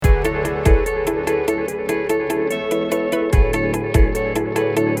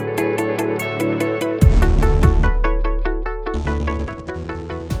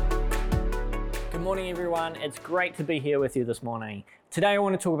It's great to be here with you this morning. Today I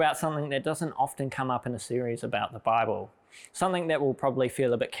want to talk about something that doesn't often come up in a series about the Bible. Something that will probably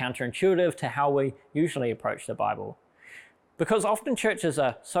feel a bit counterintuitive to how we usually approach the Bible. Because often churches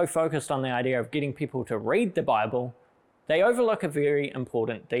are so focused on the idea of getting people to read the Bible, they overlook a very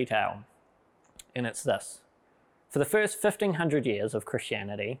important detail. And it's this. For the first 1500 years of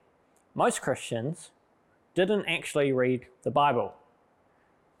Christianity, most Christians didn't actually read the Bible.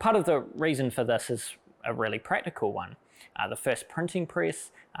 Part of the reason for this is a really practical one. The first printing press,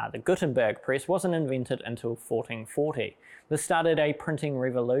 the Gutenberg press, wasn't invented until 1440. This started a printing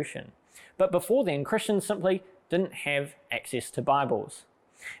revolution. But before then, Christians simply didn't have access to Bibles.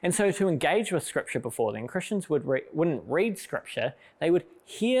 And so to engage with Scripture before then, Christians wouldn't read Scripture, they would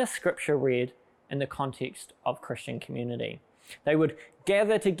hear Scripture read in the context of Christian community. They would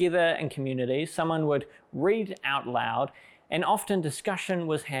gather together in communities, someone would read out loud, and often discussion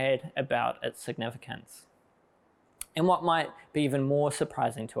was had about its significance. And what might be even more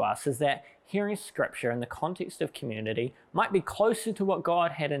surprising to us is that hearing Scripture in the context of community might be closer to what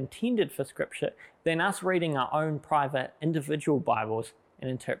God had intended for Scripture than us reading our own private individual Bibles and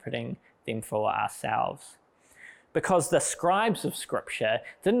interpreting them for ourselves. Because the scribes of Scripture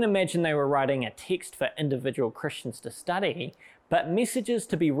didn't imagine they were writing a text for individual Christians to study, but messages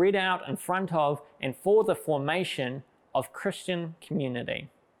to be read out in front of and for the formation of Christian community.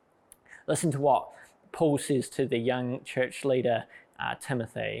 Listen to what Paul says to the young church leader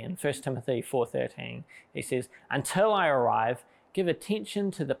Timothy in 1 Timothy 4:13. He says, "Until I arrive, give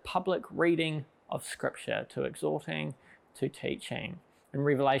attention to the public reading of Scripture, to exhorting, to teaching." In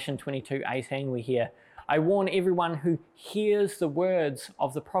Revelation 22:18 we hear, "I warn everyone who hears the words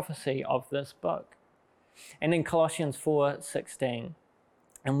of the prophecy of this book." And in Colossians 4:16,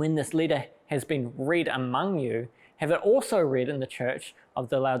 "And when this letter has been read among you, have it also read in the church of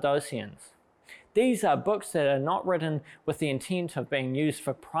the Laodiceans." These are books that are not written with the intent of being used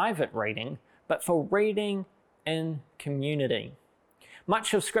for private reading, but for reading in community.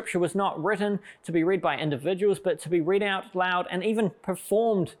 Much of Scripture was not written to be read by individuals, but to be read out loud and even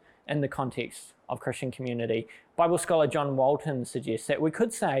performed in the context of Christian community. Bible scholar John Walton suggests that we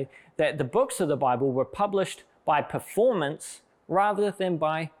could say that the books of the Bible were published by performance rather than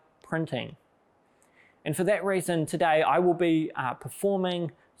by printing. And for that reason, today I will be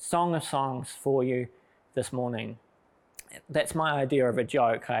performing Song of Songs for you this morning. That's my idea of a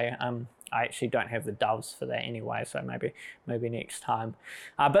joke. I actually don't have the doves for that anyway, so maybe next time.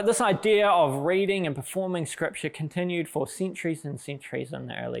 But this idea of reading and performing Scripture continued for centuries and centuries in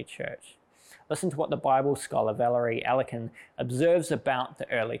the early church. Listen to what the Bible scholar Valerie Alkin observes about the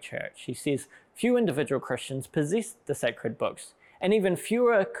early church. She says, "Few individual Christians possessed the sacred books, and even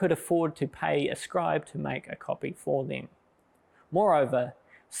fewer could afford to pay a scribe to make a copy for them. Moreover,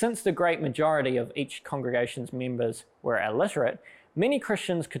 since the great majority of each congregation's members were illiterate, many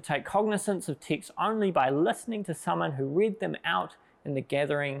Christians could take cognizance of texts only by listening to someone who read them out in the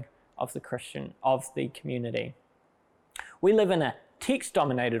gathering of the community." We live in a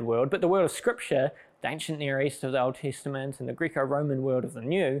text-dominated world, but the world of Scripture, the ancient Near East of the Old Testament and the Greco-Roman world of the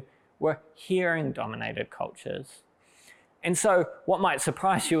New, were hearing-dominated cultures. And so what might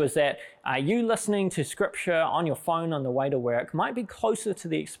surprise you is that you listening to Scripture on your phone on the way to work might be closer to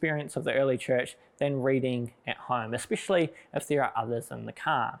the experience of the early church than reading at home, especially if there are others in the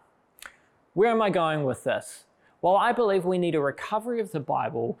car. Where am I going with this? Well, I believe we need a recovery of the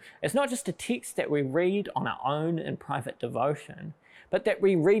Bible as not just a text that we read on our own in private devotion, but that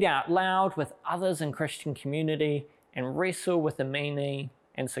we read out loud with others in Christian community and wrestle with the meaning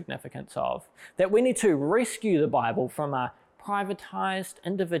and significance of. That we need to rescue the Bible from our privatized,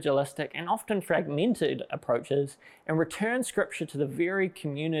 individualistic, and often fragmented approaches and return Scripture to the very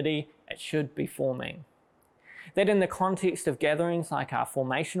community it should be forming. That in the context of gatherings like our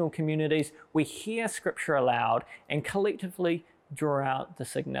formational communities, we hear Scripture aloud and collectively draw out the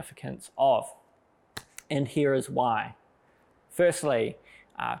significance of. And here is why. Firstly,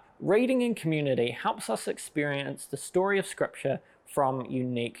 reading in community helps us experience the story of Scripture from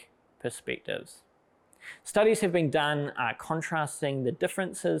unique perspectives. Studies have been done contrasting the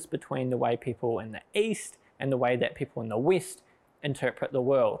differences between the way people in the East and the way that people in the West interpret the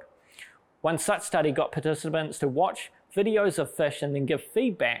world. One such study got participants to watch videos of fish and then give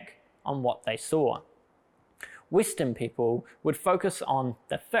feedback on what they saw. Western people would focus on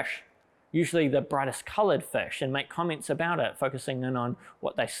the fish, usually the brightest colored fish, and make comments about it, focusing in on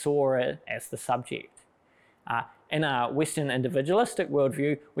what they saw as the subject. In our Western individualistic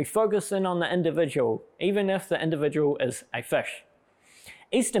worldview, we focus in on the individual, even if the individual is a fish.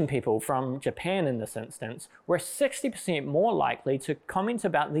 Eastern people, from Japan in this instance, were 60% more likely to comment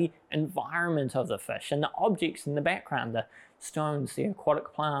about the environment of the fish and the objects in the background, the stones, the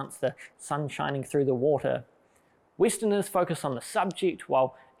aquatic plants, the sun shining through the water. Westerners focus on the subject,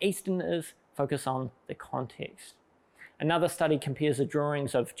 while Easterners focus on the context. Another study compares the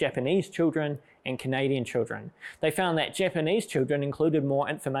drawings of Japanese children and Canadian children. They found that Japanese children included more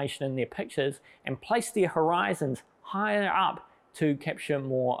information in their pictures and placed their horizons higher up to capture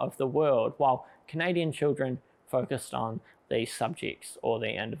more of the world, while Canadian children focused on the subjects or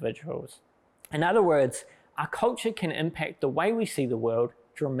the individuals. In other words, our culture can impact the way we see the world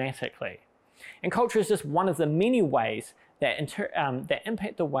dramatically. And culture is just one of the many ways that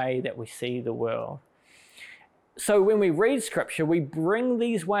impact the way that we see the world. So when we read scripture, we bring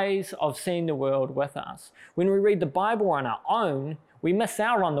these ways of seeing the world with us. When we read the Bible on our own, we miss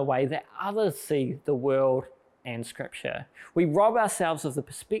out on the way that others see the world and scripture. We rob ourselves of the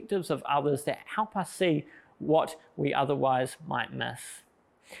perspectives of others that help us see what we otherwise might miss.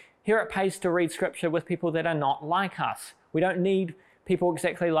 Here it pays to read scripture with people that are not like us. We don't need people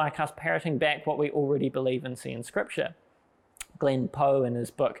exactly like us parroting back what we already believe and see in scripture. Glenn Poe, in his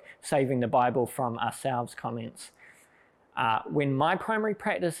book Saving the Bible from Ourselves, comments, when my primary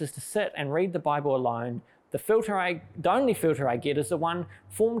practice is to sit and read the Bible alone, the only filter I get is the one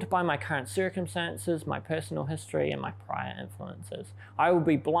formed by my current circumstances, my personal history, and my prior influences. I will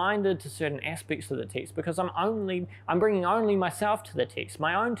be blinded to certain aspects of the text because I'm bringing only myself to the text.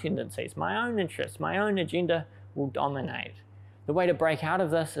 My own tendencies, my own interests, my own agenda will dominate. The way to break out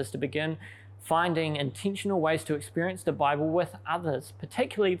of this is to begin finding intentional ways to experience the Bible with others,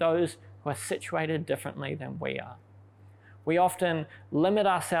 particularly those who are situated differently than we are. We often limit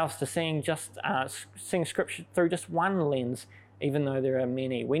ourselves to seeing scripture through just one lens, even though there are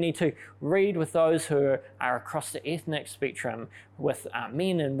many. We need to read with those who are across the ethnic spectrum, with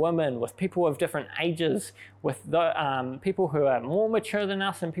men and women, with people of different ages, with people who are more mature than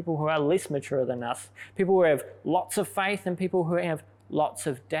us and people who are less mature than us, people who have lots of faith and people who have lots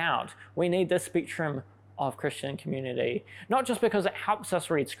of doubt. We need this spectrum of Christian community, not just because it helps us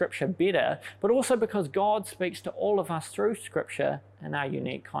read scripture better, but also because God speaks to all of us through scripture in our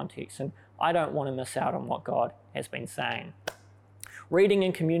unique context, and I don't want to miss out on what God has been saying. Reading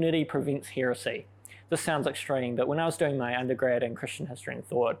in community prevents heresy. This sounds extreme, but when I was doing my undergrad in Christian history and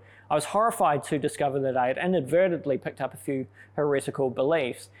thought, I was horrified to discover that I had inadvertently picked up a few heretical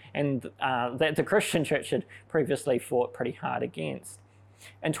beliefs and that the Christian church had previously fought pretty hard against.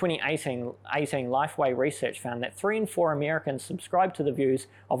 In 2018, Lifeway research found that 3 in 4 Americans subscribed to the views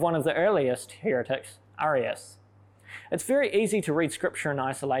of one of the earliest heretics, Arius. It's very easy to read scripture in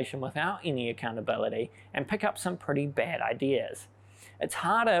isolation without any accountability and pick up some pretty bad ideas. It's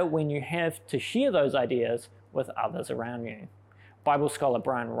harder when you have to share those ideas with others around you. Bible scholar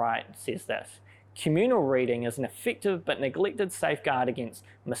Brian Wright says this: communal reading is an effective but neglected safeguard against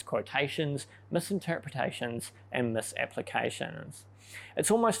misquotations, misinterpretations, and misapplications.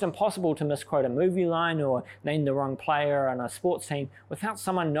 It's almost impossible to misquote a movie line or name the wrong player on a sports team without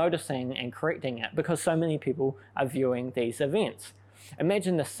someone noticing and correcting it, because so many people are viewing these events.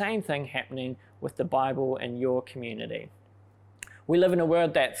 Imagine the same thing happening with the Bible in your community. We live in a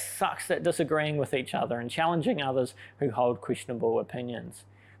world that sucks at disagreeing with each other and challenging others who hold questionable opinions.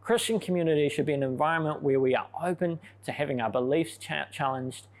 Christian community should be an environment where we are open to having our beliefs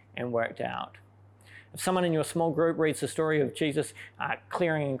challenged and worked out. If someone in your small group reads the story of Jesus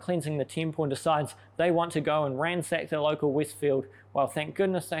clearing and cleansing the temple and decides they want to go and ransack the local Westfield, well, thank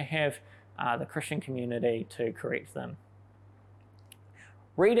goodness they have the Christian community to correct them.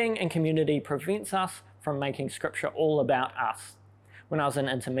 Reading in community prevents us from making scripture all about us. When I was in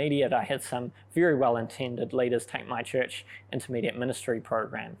intermediate, I had some very well-intended leaders take my church intermediate ministry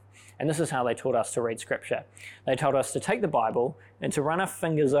program. And this is how they taught us to read scripture. They told us to take the Bible and to run our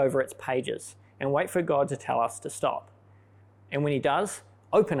fingers over its pages and wait for God to tell us to stop. And when he does,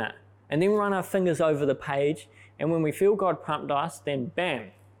 open it, and then run our fingers over the page, and when we feel God prompt us, then bam,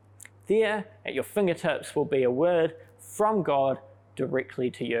 there at your fingertips will be a word from God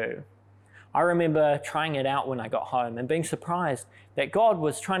directly to you. I remember trying it out when I got home and being surprised that God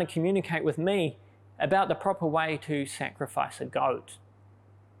was trying to communicate with me about the proper way to sacrifice a goat.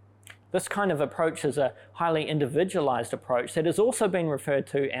 This kind of approach is a highly individualized approach that has also been referred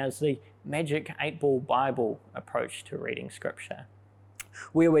to as the Magic 8-Ball Bible approach to reading scripture,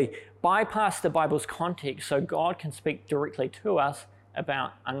 where we bypass the Bible's context so God can speak directly to us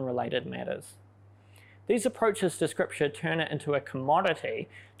about unrelated matters. These approaches to scripture turn it into a commodity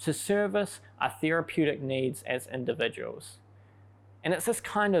to service our therapeutic needs as individuals. And it's this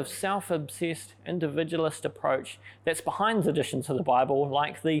kind of self-obsessed, individualist approach that's behind editions of the Bible,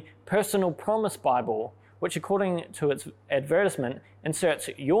 like the Personal Promise Bible, which according to its advertisement inserts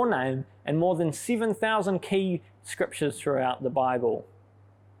your name and more than 7,000 key scriptures throughout the Bible.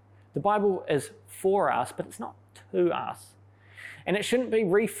 The Bible is for us, but it's not to us. And it shouldn't be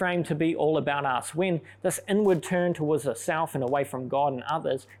reframed to be all about us, when this inward turn towards the self and away from God and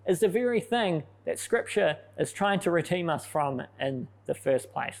others is the very thing that Scripture is trying to redeem us from in the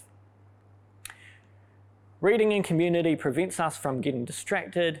first place. Reading in community prevents us from getting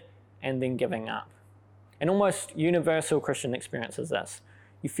distracted and then giving up. An almost universal Christian experience is this.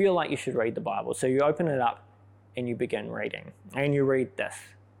 You feel like you should read the Bible, so you open it up and you begin reading. And you read this.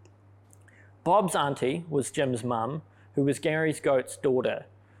 Bob's auntie was Jim's mum, who was Gary's goat's daughter,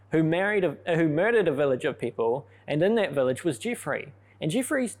 who murdered a village of people, and in that village was Jeffrey. And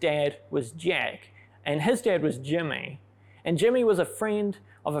Jeffrey's dad was Jack, and his dad was Jimmy. And Jimmy was a friend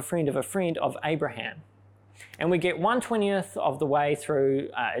of a friend of a friend of Abraham. And we get 1/20th of the way through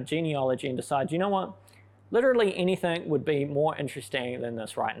a genealogy and decide, you know what? Literally anything would be more interesting than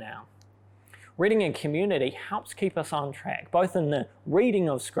this right now. Reading in community helps keep us on track, both in the reading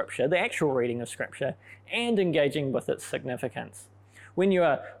of Scripture, the actual reading of Scripture, and engaging with its significance. When you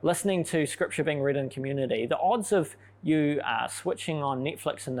are listening to Scripture being read in community, the odds of you switching on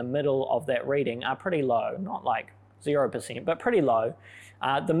Netflix in the middle of that reading are pretty low, not like 0%, but pretty low.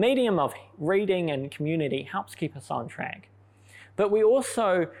 The medium of reading in community helps keep us on track. But we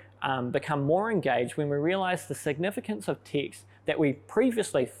also become more engaged when we realize the significance of texts that we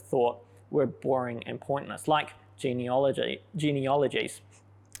previously thought were boring and pointless, like genealogies.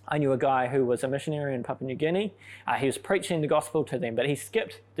 I knew a guy who was a missionary in Papua New Guinea. He was preaching the gospel to them, but he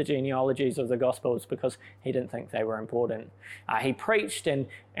skipped the genealogies of the gospels because he didn't think they were important. He preached and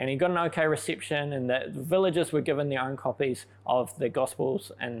he got an okay reception, and the villagers were given their own copies of the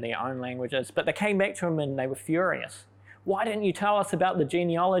gospels in their own languages, but they came back to him and they were furious. Why didn't you tell us about the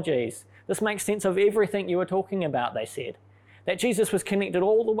genealogies? This makes sense of everything you were talking about, they said. That Jesus was connected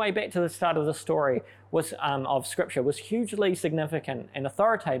all the way back to the start of the story of Scripture was hugely significant and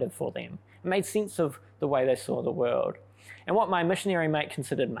authoritative for them. It made sense of the way they saw the world. And what my missionary mate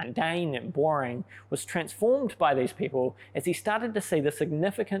considered mundane and boring was transformed by these people as he started to see the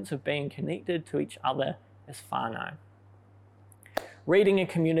significance of being connected to each other as whānau. Reading in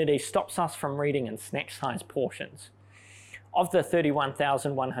community stops us from reading in snack-sized portions. Of the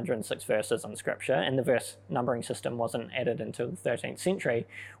 31,106 verses in Scripture, and the verse numbering system wasn't added until the 13th century,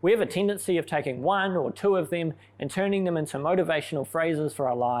 we have a tendency of taking one or two of them and turning them into motivational phrases for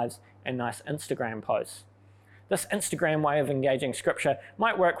our lives and nice Instagram posts. This Instagram way of engaging Scripture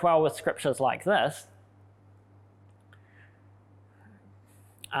might work well with scriptures like this,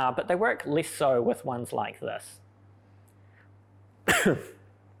 but they work less so with ones like this.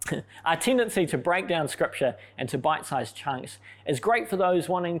 Our tendency to break down Scripture into bite-sized chunks is great for those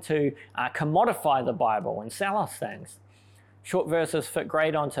wanting to commodify the Bible and sell us things. Short verses fit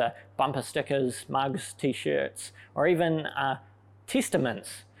great onto bumper stickers, mugs, t-shirts, or even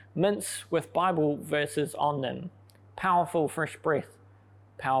testaments, mints with Bible verses on them. Powerful, fresh breath,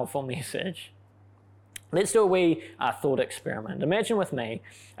 powerful message. Let's do a wee thought experiment. Imagine with me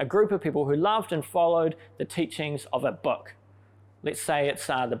a group of people who loved and followed the teachings of a book. Let's say it's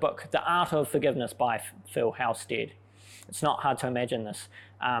the book, The Art of Forgiveness by Phil Halstead. It's not hard to imagine this,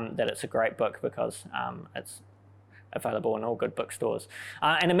 that it's a great book because it's available in all good bookstores.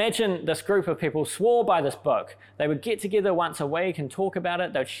 And imagine this group of people swore by this book. They would get together once a week and talk about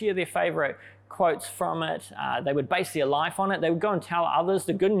it. They'd share their favorite quotes from it. They would base their life on it. They would go and tell others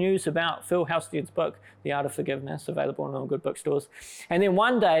the good news about Phil Halstead's book, The Art of Forgiveness, available in all good bookstores. And then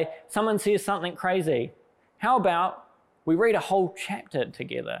one day, someone says something crazy. How about we read a whole chapter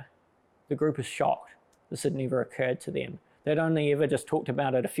together? The group is shocked. This had never occurred to them. They'd only ever just talked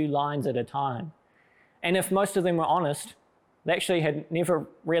about it a few lines at a time. And if most of them were honest, they actually had never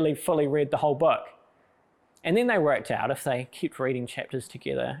really fully read the whole book. And then they worked out if they kept reading chapters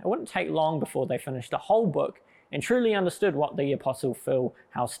together, it wouldn't take long before they finished a whole book and truly understood what the Apostle Phil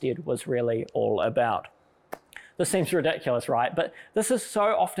Halstead was really all about. This seems ridiculous, right? But this is so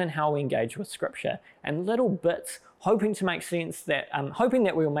often how we engage with Scripture, and little bits, hoping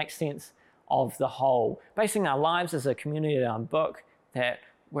that we will make sense of the whole, basing our lives as a community on a book that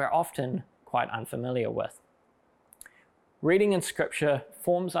we're often quite unfamiliar with. Reading in Scripture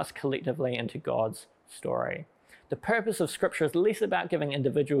forms us collectively into God's story. The purpose of Scripture is less about giving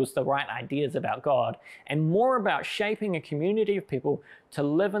individuals the right ideas about God and more about shaping a community of people to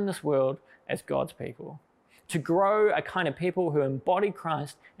live in this world as God's people, to grow a kind of people who embody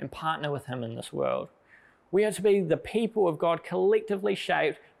Christ and partner with Him in this world. We are to be the people of God collectively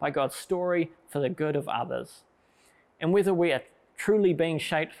shaped by God's story for the good of others. And whether we are truly being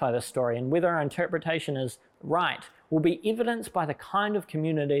shaped by the story and whether our interpretation is right will be evidenced by the kind of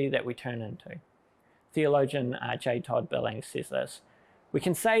community that we turn into. Theologian J. Todd Billings says this: "We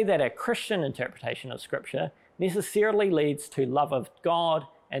can say that a Christian interpretation of Scripture necessarily leads to love of God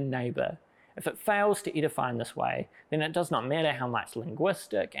and neighbor. If it fails to edify in this way, then it does not matter how much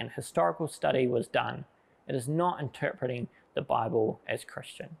linguistic and historical study was done. It is not interpreting the Bible as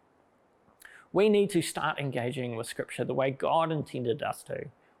Christian." We need to start engaging with Scripture the way God intended us to,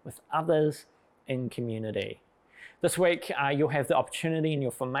 with others in community. This week, you'll have the opportunity in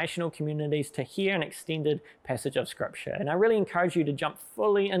your formational communities to hear an extended passage of Scripture. And I really encourage you to jump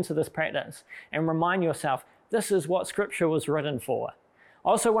fully into this practice and remind yourself, this is what Scripture was written for. I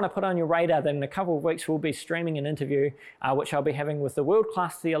also want to put on your radar that in a couple of weeks we'll be streaming an interview which I'll be having with the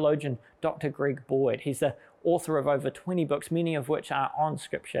world-class theologian Dr. Greg Boyd. He's the author of over 20 books, many of which are on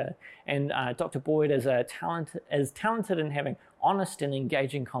Scripture. And Dr. Boyd is talented in having honest and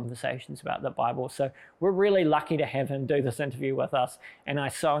engaging conversations about the Bible. So we're really lucky to have him do this interview with us, and I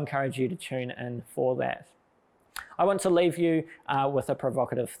so encourage you to tune in for that. I want to leave you with a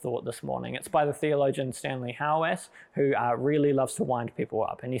provocative thought this morning. It's by the theologian Stanley Hauerwas, who really loves to wind people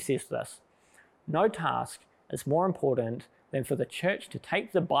up. And he says this: "No task is more important than for the church to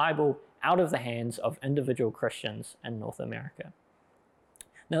take the Bible out of the hands of individual Christians in North America."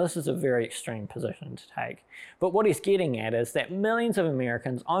 Now, this is a very extreme position to take, but what he's getting at is that millions of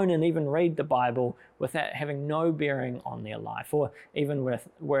Americans own and even read the Bible without having no bearing on their life, or even with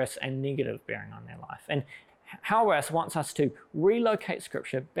worse, a negative bearing on their life. And Hauerwas wants us to relocate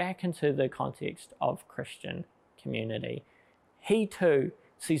Scripture back into the context of Christian community. He too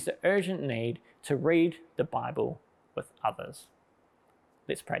sees the urgent need to read the Bible with others.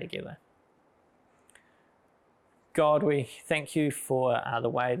 Let's pray together. God, we thank you for the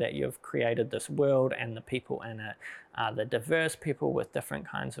way that you've created this world and the people in it, the diverse people with different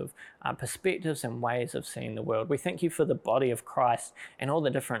kinds of perspectives and ways of seeing the world. We thank you for the body of Christ and all the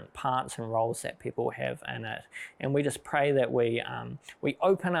different parts and roles that people have in it. And we just pray that we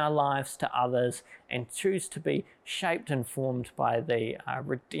open our lives to others and choose to be shaped and formed by the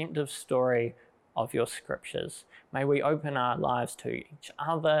redemptive story of your Scriptures. May we open our lives to each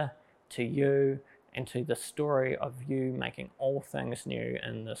other, to you, and to the story of you making all things new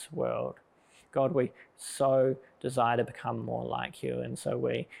in this world. God, we so desire to become more like you, and so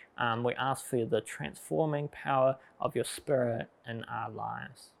we ask for the transforming power of your Spirit in our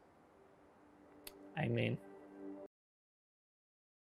lives. Amen.